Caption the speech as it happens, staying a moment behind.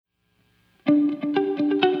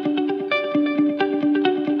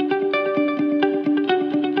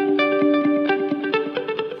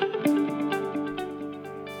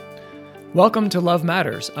Welcome to Love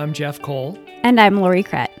Matters. I'm Jeff Cole. And I'm Lori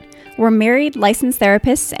Krett. We're married, licensed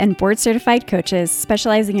therapists, and board-certified coaches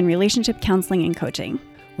specializing in relationship counseling and coaching.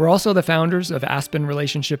 We're also the founders of Aspen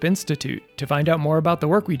Relationship Institute. To find out more about the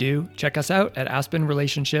work we do, check us out at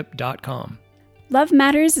aspenrelationship.com. Love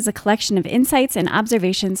Matters is a collection of insights and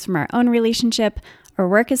observations from our own relationship, our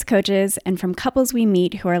work as coaches, and from couples we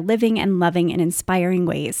meet who are living and loving in inspiring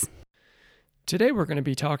ways. Today we're going to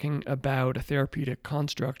be talking about a therapeutic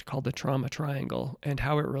construct called the trauma triangle and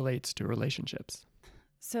how it relates to relationships.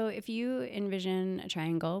 So if you envision a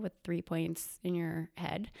triangle with 3 points in your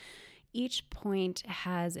head, each point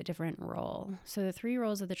has a different role. So the 3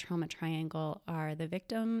 roles of the trauma triangle are the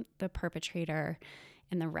victim, the perpetrator,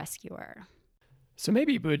 and the rescuer. So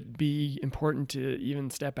maybe it would be important to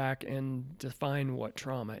even step back and define what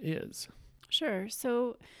trauma is. Sure.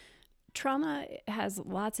 So trauma has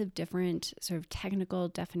lots of different sort of technical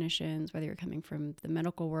definitions, whether you're coming from the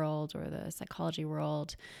medical world or the psychology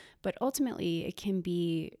world, but ultimately it can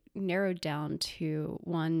be narrowed down to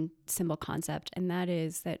one simple concept, and that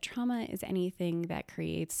is that trauma is anything that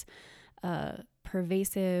creates a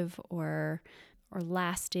pervasive or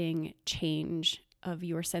lasting change of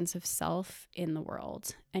your sense of self in the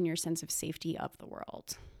world and your sense of safety of the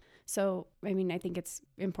world. So, I think it's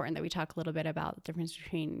important that we talk a little bit about the difference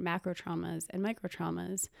between macro traumas and micro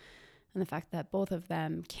traumas and the fact that both of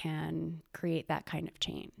them can create that kind of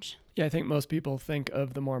change. Yeah, I think most people think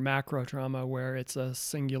of the more macro trauma where it's a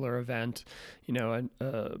singular event,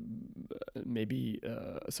 maybe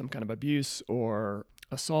some kind of abuse or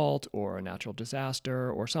assault or a natural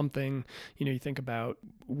disaster or something. You think about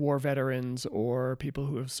war veterans or people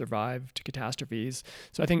who have survived catastrophes.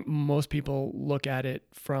 So I think most people look at it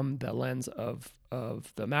from the lens of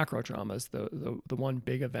the macro traumas, the one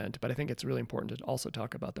big event. But I think it's really important to also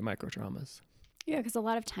talk about the micro traumas. Yeah, because a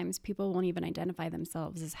lot of times people won't even identify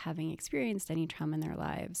themselves as having experienced any trauma in their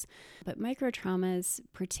lives. But micro traumas,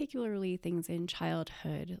 particularly things in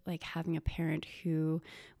childhood, like having a parent who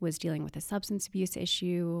was dealing with a substance abuse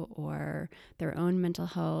issue or their own mental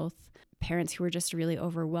health, parents who were just really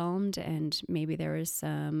overwhelmed and maybe there was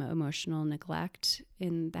some emotional neglect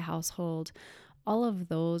in the household. All of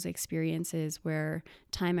those experiences where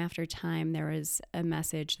time after time there was a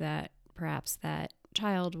message that perhaps that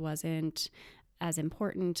child wasn't as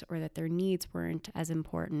important or that their needs weren't as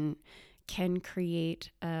important can create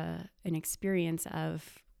an experience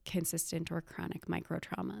of consistent or chronic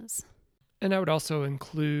microtraumas. And I would also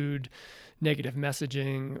include negative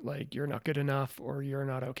messaging like you're not good enough or you're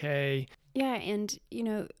not okay. Yeah, and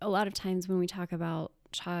a lot of times when we talk about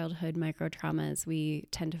childhood microtraumas, we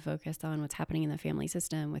tend to focus on what's happening in the family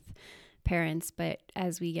system with parents, but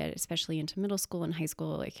as we get especially into middle school and high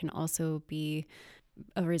school, it can also be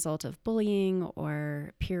a result of bullying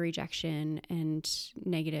or peer rejection and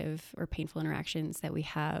negative or painful interactions that we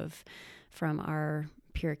have from our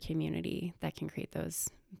peer community that can create those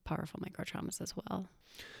powerful microtraumas as well.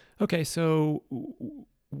 Okay, so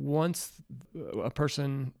once a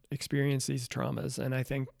person experiences these traumas, and I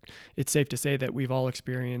think it's safe to say that we've all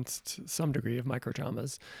experienced some degree of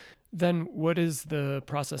microtraumas, then what is the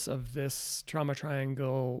process of this trauma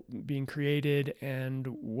triangle being created and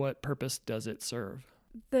what purpose does it serve?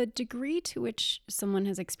 The degree to which someone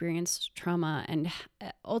has experienced trauma and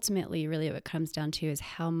ultimately really what it comes down to is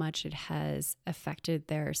how much it has affected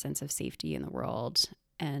their sense of safety in the world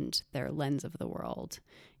and their lens of the world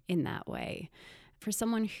in that way. For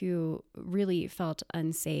someone who really felt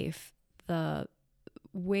unsafe, the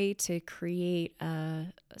way to create a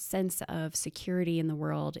sense of security in the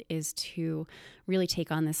world is to really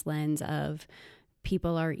take on this lens of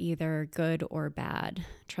people are either good or bad,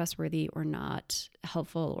 trustworthy or not,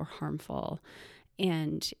 helpful or harmful.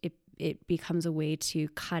 And it becomes a way to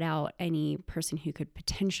cut out any person who could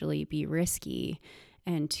potentially be risky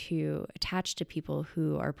and to attach to people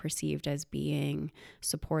who are perceived as being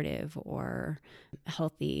supportive or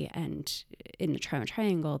healthy, and in the trauma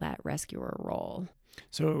triangle, that rescuer role.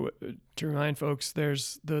 So to remind folks,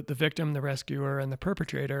 there's the victim, the rescuer, and the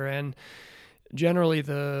perpetrator, and generally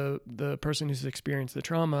the person who's experienced the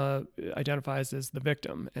trauma identifies as the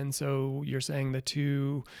victim. And so you're saying the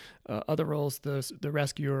two other roles, the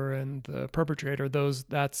rescuer and the perpetrator,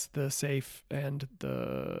 that's the safe and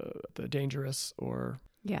the dangerous or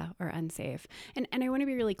unsafe. And I want to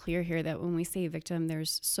be really clear here that when we say victim,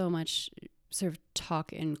 there's so much sort of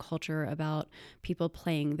talk in culture about people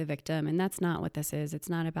playing the victim, and that's not what this is. It's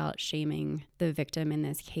not about shaming the victim in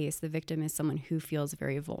this case. The victim is someone who feels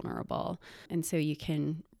very vulnerable, and so you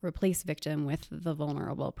can replace victim with the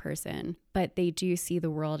vulnerable person, but they do see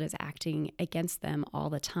the world as acting against them all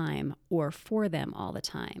the time or for them all the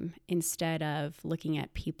time, instead of looking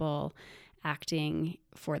at people acting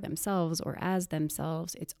for themselves or as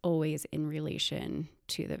themselves. It's always in relation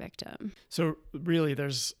to the victim. So really,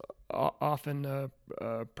 there's often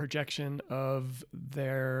a projection of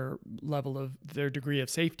their level of their degree of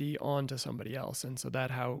safety onto somebody else, and so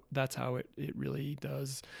that's how it really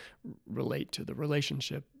does relate to the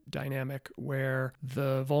relationship dynamic, where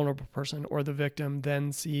the vulnerable person or the victim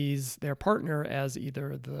then sees their partner as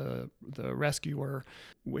either the rescuer,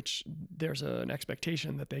 which there's an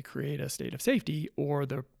expectation that they create a state of safety, or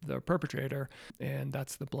the perpetrator, and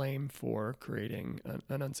that's the blame for creating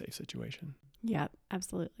an unsafe situation. Yeah,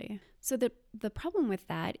 absolutely. So the problem with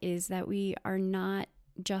that is that we are not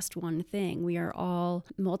just one thing. We are all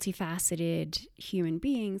multifaceted human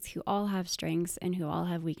beings who all have strengths and who all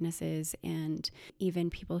have weaknesses. And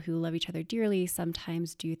even people who love each other dearly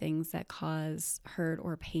sometimes do things that cause hurt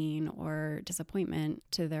or pain or disappointment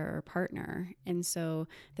to their partner. And so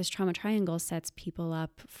this trauma triangle sets people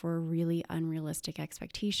up for really unrealistic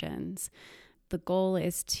expectations. The goal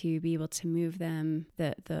is to be able to move them,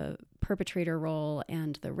 the perpetrator role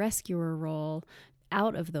and the rescuer role,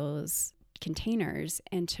 out of those containers,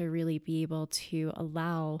 and to really be able to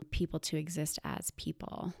allow people to exist as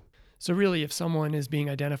people. So really, if someone is being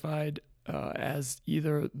identified as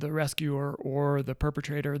either the rescuer or the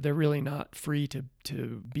perpetrator, they're really not free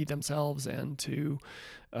to be themselves and to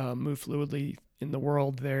move fluidly in the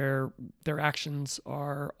world. Their actions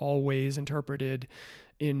are always interpreted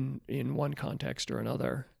in one context or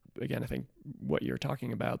another. Again, I think what you're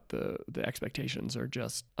talking about, the expectations are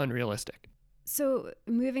just unrealistic. So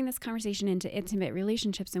moving this conversation into intimate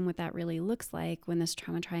relationships and what that really looks like when this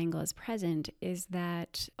trauma triangle is present is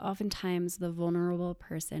that oftentimes the vulnerable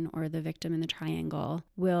person or the victim in the triangle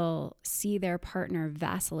will see their partner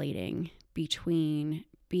vacillating between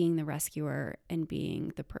being the rescuer and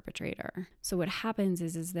being the perpetrator. So what happens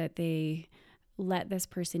is that they let this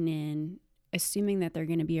person in, assuming that they're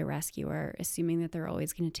going to be a rescuer, assuming that they're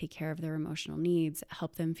always going to take care of their emotional needs,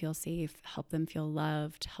 help them feel safe, help them feel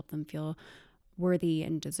loved, help them feel worthy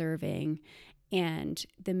and deserving. And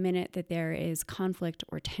the minute that there is conflict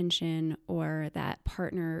or tension, or that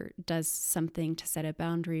partner does something to set a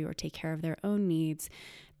boundary or take care of their own needs,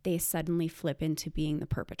 they suddenly flip into being the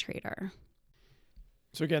perpetrator.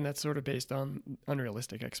 So again, that's sort of based on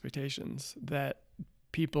unrealistic expectations that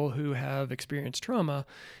people who have experienced trauma,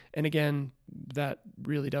 and again, that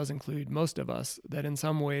really does include most of us, that in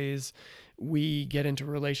some ways we get into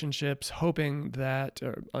relationships hoping that,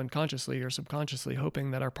 or unconsciously or subconsciously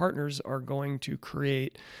hoping that our partners are going to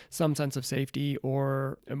create some sense of safety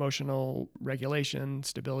or emotional regulation,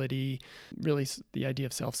 stability, really the idea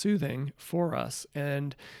of self-soothing for us,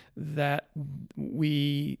 and that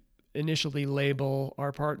we initially label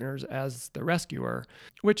our partners as the rescuer,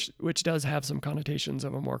 which does have some connotations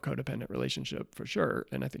of a more codependent relationship for sure.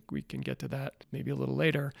 And I think we can get to that maybe a little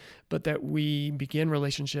later, but that we begin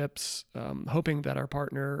relationships hoping that our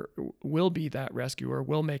partner will be that rescuer,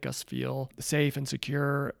 will make us feel safe and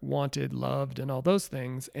secure, wanted, loved, and all those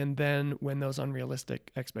things. And then when those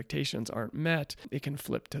unrealistic expectations aren't met, it can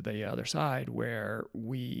flip to the other side, where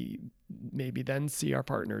we maybe then see our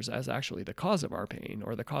partners as actually the cause of our pain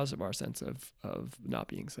or the cause of our sense of not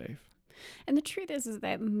being safe. And the truth is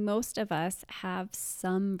that most of us have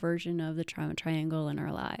some version of the trauma triangle in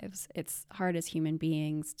our lives. It's hard as human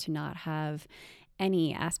beings to not have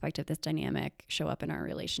any aspect of this dynamic show up in our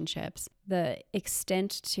relationships. The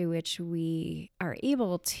extent to which we are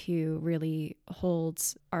able to really hold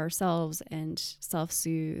ourselves and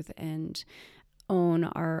self-soothe and own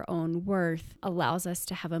our own worth allows us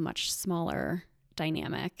to have a much smaller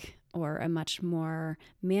dynamic, or a much more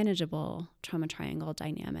manageable trauma triangle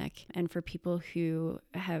dynamic. And for people who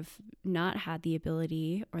have not had the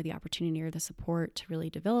ability or the opportunity or the support to really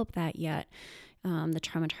develop that yet, the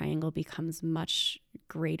trauma triangle becomes much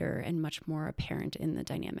greater and much more apparent in the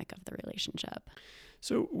dynamic of the relationship.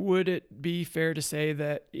 So would it be fair to say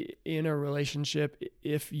that in a relationship,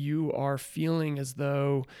 if you are feeling as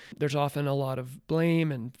though there's often a lot of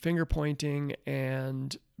blame and finger pointing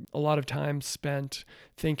and a lot of time spent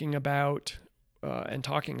thinking about and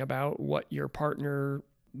talking about what your partner,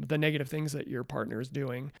 the negative things that your partner is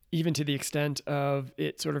doing, even to the extent of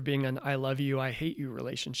it sort of being an I love you, I hate you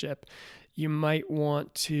relationship, you might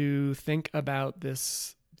want to think about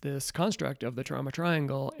this construct of the trauma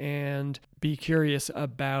triangle and be curious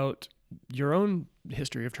about your own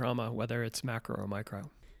history of trauma, whether it's macro or micro.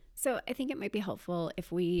 So I think it might be helpful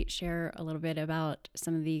if we share a little bit about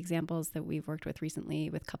some of the examples that we've worked with recently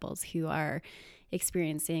with couples who are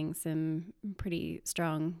experiencing some pretty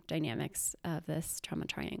strong dynamics of this trauma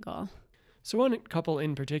triangle. So one couple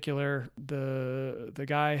in particular, the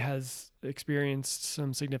guy has experienced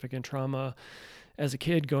some significant trauma as a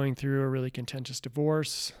kid, going through a really contentious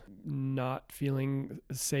divorce, not feeling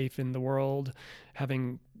safe in the world,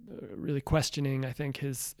 having really questioning, I think,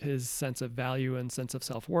 his sense of value and sense of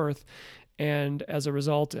self-worth. And as a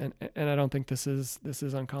result, and I don't think this is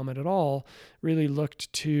uncommon at all, really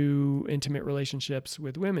looked to intimate relationships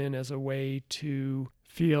with women as a way to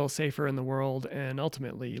feel safer in the world and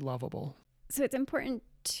ultimately lovable. So it's important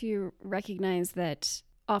to recognize that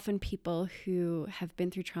often people who have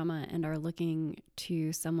been through trauma and are looking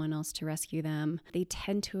to someone else to rescue them, they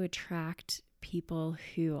tend to attract people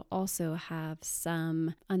who also have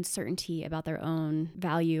some uncertainty about their own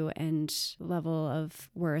value and level of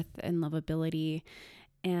worth and lovability.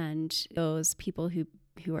 And those people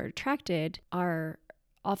who are attracted are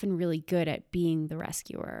often really good at being the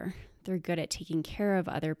rescuer. They're good at taking care of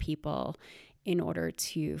other people in order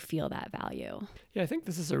to feel that value. Yeah, I think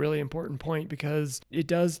this is a really important point because it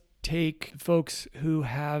does take folks who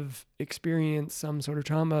have experienced some sort of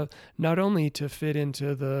trauma not only to fit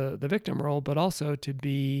into the victim role, but also to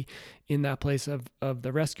be in that place of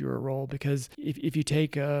the rescuer role. Because if you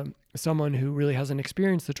take someone who really hasn't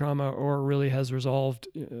experienced the trauma or really has resolved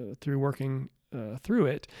through working through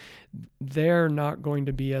it, they're not going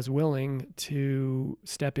to be as willing to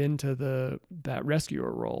step into that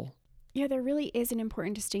rescuer role. Yeah, there really is an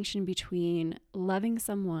important distinction between loving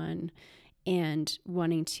someone and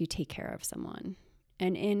wanting to take care of someone.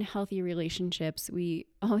 And in healthy relationships, we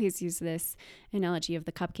always use this analogy of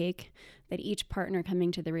the cupcake, that each partner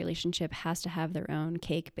coming to the relationship has to have their own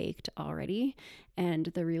cake baked already. And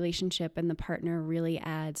the relationship and the partner really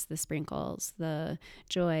adds the sprinkles, the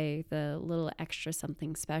joy, the little extra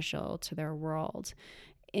something special to their world.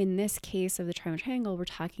 In this case of the trauma triangle, we're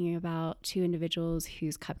talking about two individuals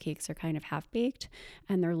whose cupcakes are kind of half-baked,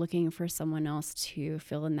 and they're looking for someone else to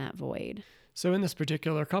fill in that void. So in this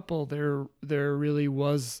particular couple, there really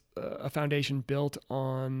was a foundation built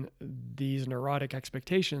on these neurotic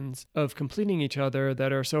expectations of completing each other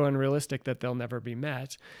that are so unrealistic that they'll never be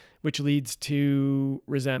met, which leads to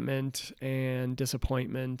resentment and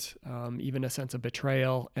disappointment, even a sense of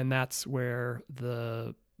betrayal. And that's where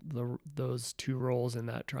those two roles in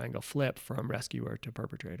that triangle flip from rescuer to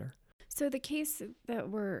perpetrator. So the case that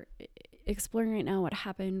we're exploring right now, what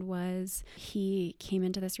happened was he came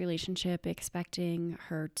into this relationship expecting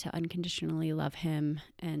her to unconditionally love him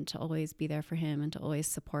and to always be there for him and to always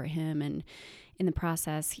support him. And in the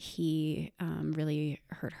process, he really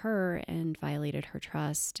hurt her and violated her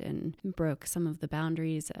trust and broke some of the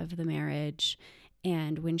boundaries of the marriage.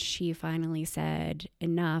 And when she finally said,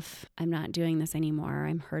 enough, I'm not doing this anymore,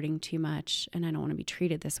 I'm hurting too much, and I don't want to be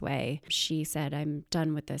treated this way, she said, I'm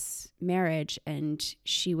done with this marriage. And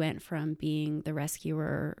she went from being the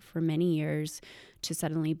rescuer for many years to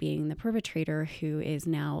suddenly being the perpetrator who is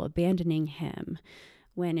now abandoning him,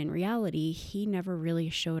 when in reality, he never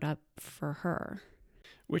really showed up for her.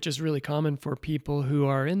 Which is really common for people who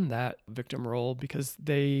are in that victim role, because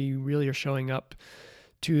they really are showing up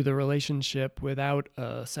to the relationship without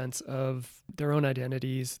a sense of their own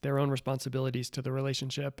identities, their own responsibilities to the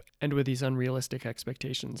relationship, and with these unrealistic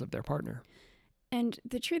expectations of their partner. And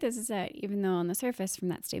the truth is that even though on the surface from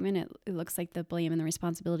that statement, it looks like the blame and the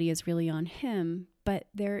responsibility is really on him, but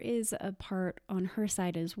there is a part on her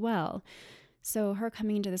side as well. So her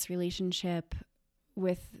coming into this relationship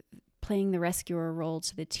with playing the rescuer role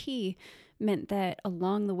to the T meant that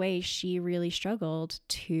along the way, she really struggled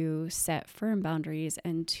to set firm boundaries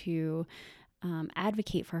and to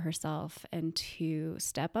advocate for herself and to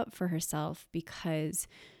step up for herself, because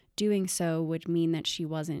doing so would mean that she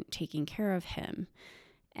wasn't taking care of him.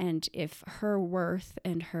 And if her worth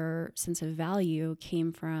and her sense of value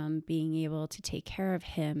came from being able to take care of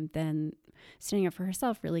him, then standing up for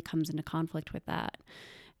herself really comes into conflict with that.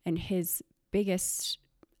 And his biggest,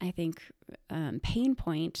 I think, pain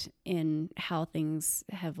point in how things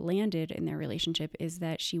have landed in their relationship is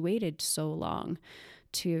that she waited so long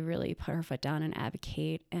to really put her foot down and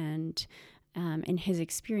advocate. And in his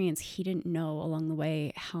experience, he didn't know along the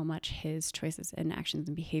way how much his choices and actions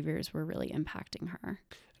and behaviors were really impacting her.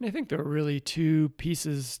 And I think there were really two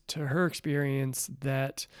pieces to her experience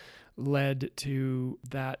that led to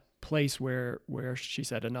that place where she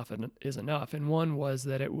said enough is enough. And one was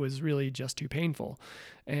that it was really just too painful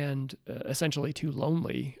and essentially too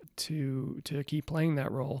lonely to keep playing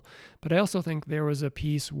that role. But I also think there was a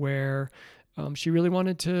piece where She really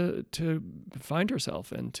wanted to find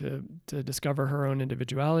herself and to discover her own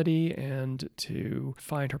individuality and to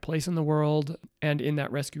find her place in the world. And in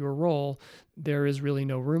that rescuer role, there is really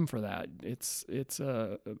no room for that. It's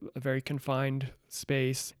a very confined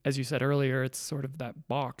space. As you said earlier, it's sort of that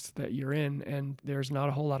box that you're in, and there's not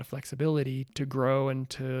a whole lot of flexibility to grow and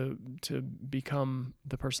to become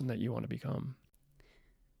the person that you want to become.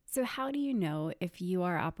 So, how do you know if you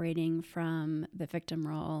are operating from the victim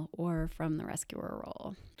role or from the rescuer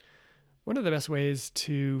role? One of the best ways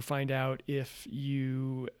to find out if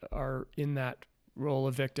you are in that role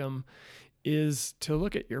of victim is to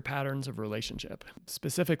look at your patterns of relationship.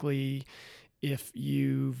 Specifically, if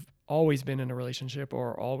you've always been in a relationship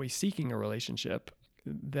or always seeking a relationship,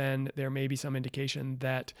 then there may be some indication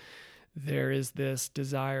that there is this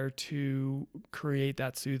desire to create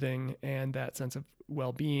that soothing and that sense of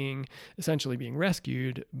well-being, essentially being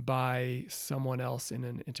rescued by someone else in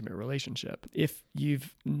an intimate relationship. If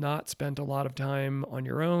you've not spent a lot of time on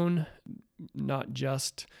your own, not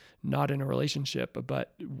just not in a relationship,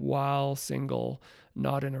 but while single,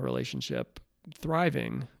 not in a relationship,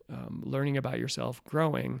 thriving, learning about yourself,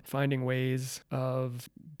 growing, finding ways of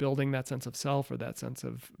building that sense of self or that sense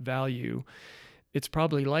of value, it's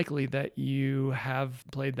probably likely that you have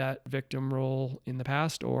played that victim role in the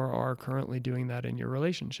past or are currently doing that in your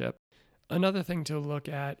relationship. Another thing to look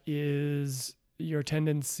at is your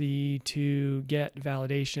tendency to get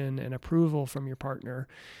validation and approval from your partner.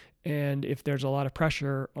 And if there's a lot of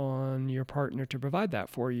pressure on your partner to provide that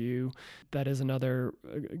for you, that is another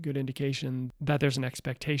good indication that there's an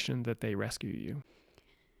expectation that they rescue you.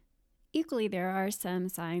 Equally, there are some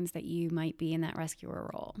signs that you might be in that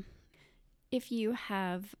rescuer role. If you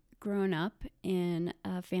have grown up in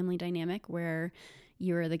a family dynamic where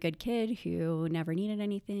you were the good kid who never needed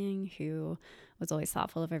anything, who was always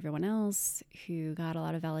thoughtful of everyone else, who got a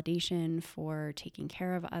lot of validation for taking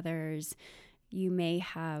care of others, you may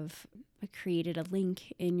have created a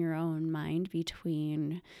link in your own mind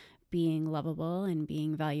between being lovable and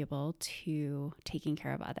being valuable to taking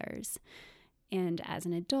care of others. And as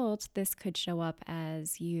an adult, this could show up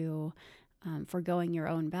as you forgoing your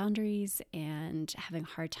own boundaries and having a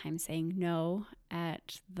hard time saying no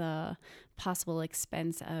at the possible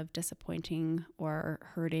expense of disappointing or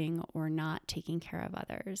hurting or not taking care of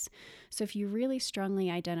others. So if you really strongly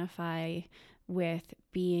identify with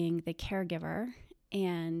being the caregiver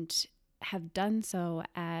and have done so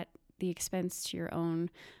at the expense to your own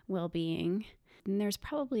well-being, then there's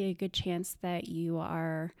probably a good chance that you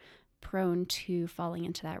are prone to falling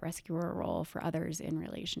into that rescuer role for others in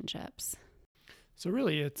relationships. So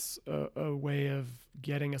really, it's a way of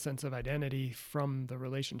getting a sense of identity from the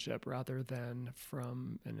relationship rather than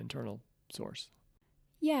from an internal source.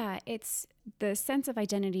 Yeah, it's the sense of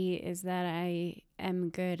identity is that I am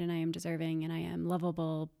good and I am deserving and I am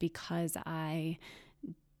lovable because I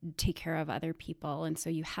take care of other people. And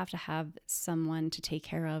so you have to have someone to take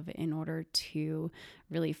care of in order to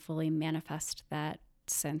really fully manifest that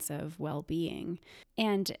sense of well-being.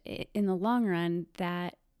 And in the long run,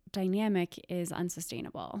 that dynamic is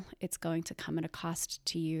unsustainable. It's going to come at a cost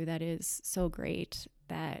to you that is so great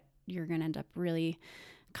that you're going to end up really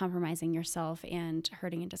compromising yourself and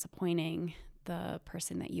hurting and disappointing the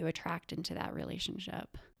person that you attract into that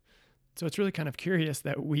relationship. So it's really kind of curious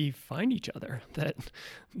that we find each other, that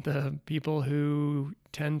the people who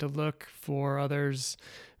tend to look for others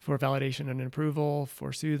for validation and approval,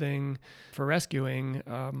 for soothing, for rescuing,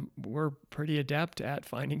 we're pretty adept at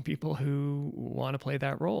finding people who want to play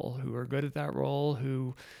that role, who are good at that role,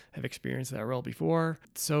 who have experienced that role before.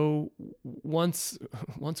 So once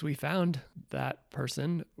we found that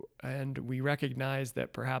person and we recognize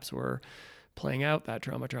that perhaps we're playing out that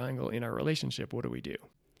trauma triangle in our relationship, what do we do?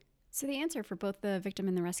 So the answer for both the victim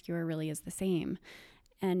and the rescuer really is the same.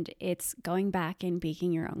 And it's going back and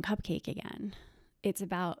baking your own cupcake again. It's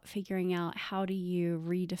about figuring out how do you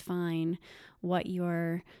redefine what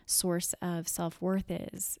your source of self-worth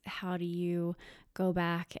is? How do you go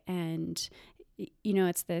back and,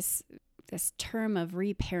 it's this term of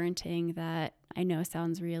reparenting that I know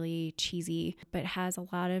sounds really cheesy, but has a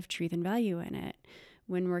lot of truth and value in it.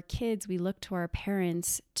 When we're kids, we look to our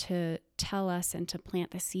parents to tell us and to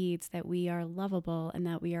plant the seeds that we are lovable and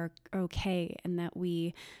that we are okay and that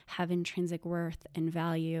we have intrinsic worth and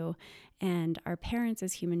value. And our parents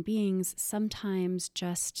as human beings sometimes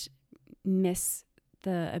just miss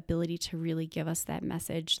the ability to really give us that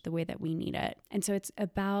message the way that we need it. And so it's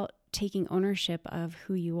about taking ownership of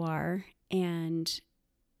who you are and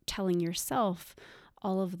telling yourself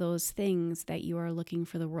all of those things that you are looking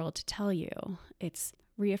for the world to tell you. It's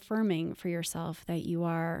reaffirming for yourself that you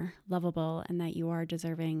are lovable and that you are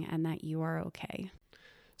deserving and that you are okay.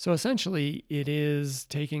 So essentially, it is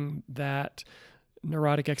taking that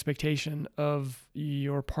neurotic expectation of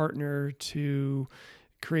your partner to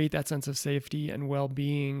create that sense of safety and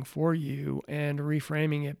well-being for you and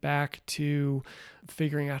reframing it back to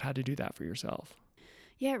figuring out how to do that for yourself.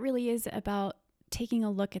 Yeah, it really is about taking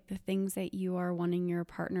a look at the things that you are wanting your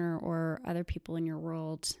partner or other people in your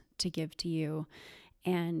world to give to you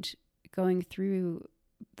and going through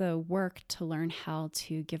the work to learn how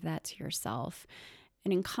to give that to yourself.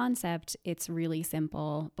 And in concept, it's really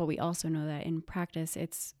simple, but we also know that in practice,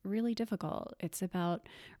 it's really difficult. It's about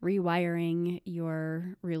rewiring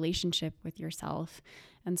your relationship with yourself.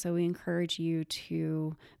 And so we encourage you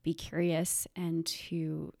to be curious and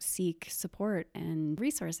to seek support and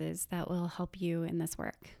resources that will help you in this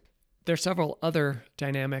work. There are several other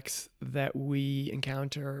dynamics that we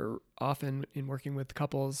encounter often in working with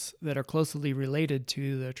couples that are closely related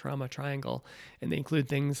to the trauma triangle, and they include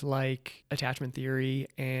things like attachment theory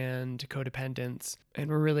and codependence. And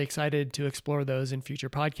we're really excited to explore those in future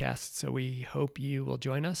podcasts, so we hope you will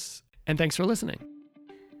join us. And thanks for listening.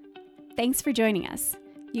 Thanks for joining us.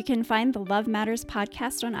 You can find the Love Matters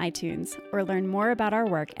podcast on iTunes or learn more about our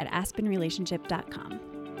work at aspenrelationship.com.